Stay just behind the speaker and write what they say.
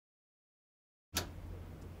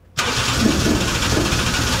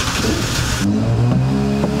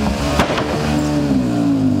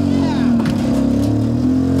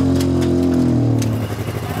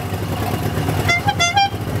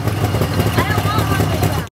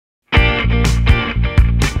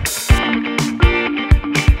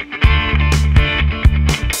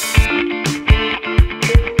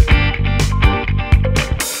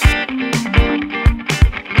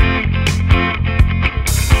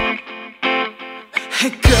Hey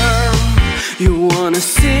girl, you wanna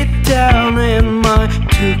sit down in my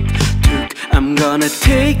tuk-tuk? I'm gonna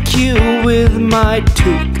take you with my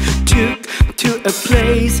tuk-tuk to a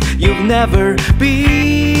place you've never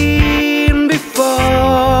been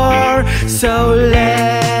before. So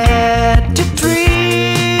let the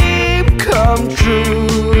dream come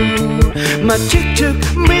true. My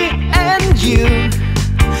tuk-tuk, me and you,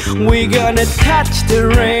 we're gonna touch the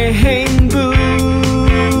rainbow.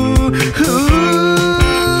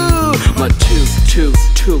 My tuk-tuk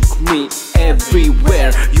took me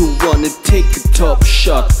everywhere. You wanna take a top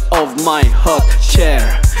shot of my hot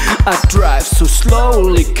chair? I drive so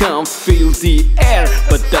slowly, can't feel the air,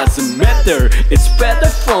 but doesn't matter, it's better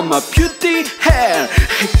for my beauty hair.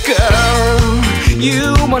 Hey girl,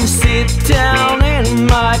 you wanna sit down in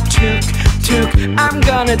my tuk-tuk? I'm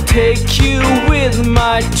gonna take you with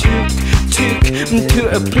my tuk-tuk to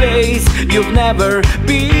a place you've never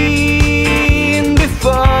been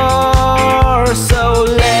before. So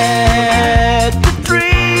let the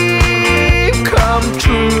dream come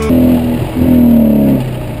true.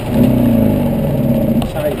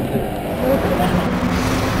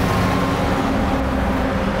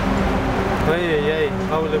 Ej,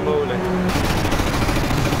 holy moly.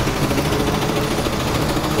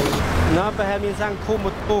 Nó phải hay mình sang khu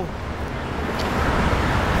một khu.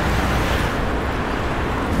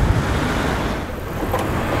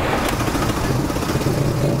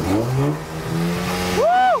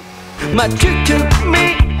 My tuk-tuk,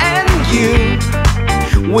 me and you,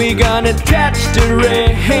 we're gonna touch the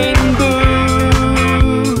rainbow.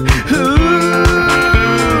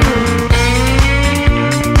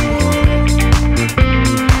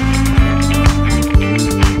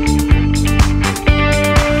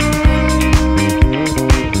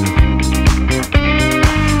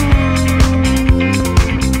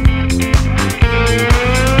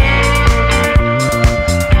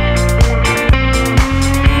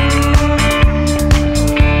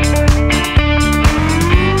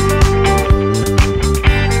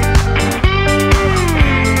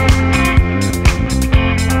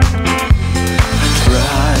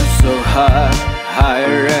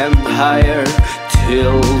 Higher and higher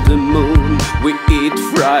till the moon. We eat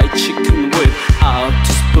fried chicken without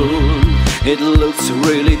a spoon. It looks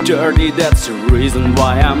really dirty, that's the reason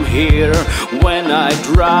why I'm here. When I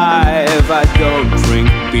drive, I don't drink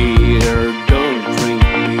beer, don't drink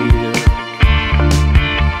beer.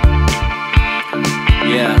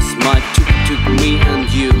 Yes, my tuk-tuk, me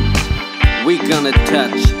and you, we gonna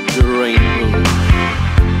touch the rainbow.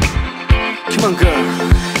 Come on girl.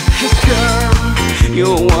 Hey girl, you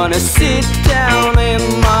wanna sit down in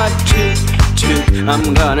my tuk-tuk?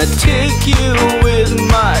 I'm gonna take you with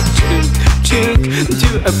my tuk-tuk to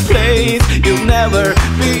a place you've never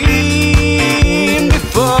been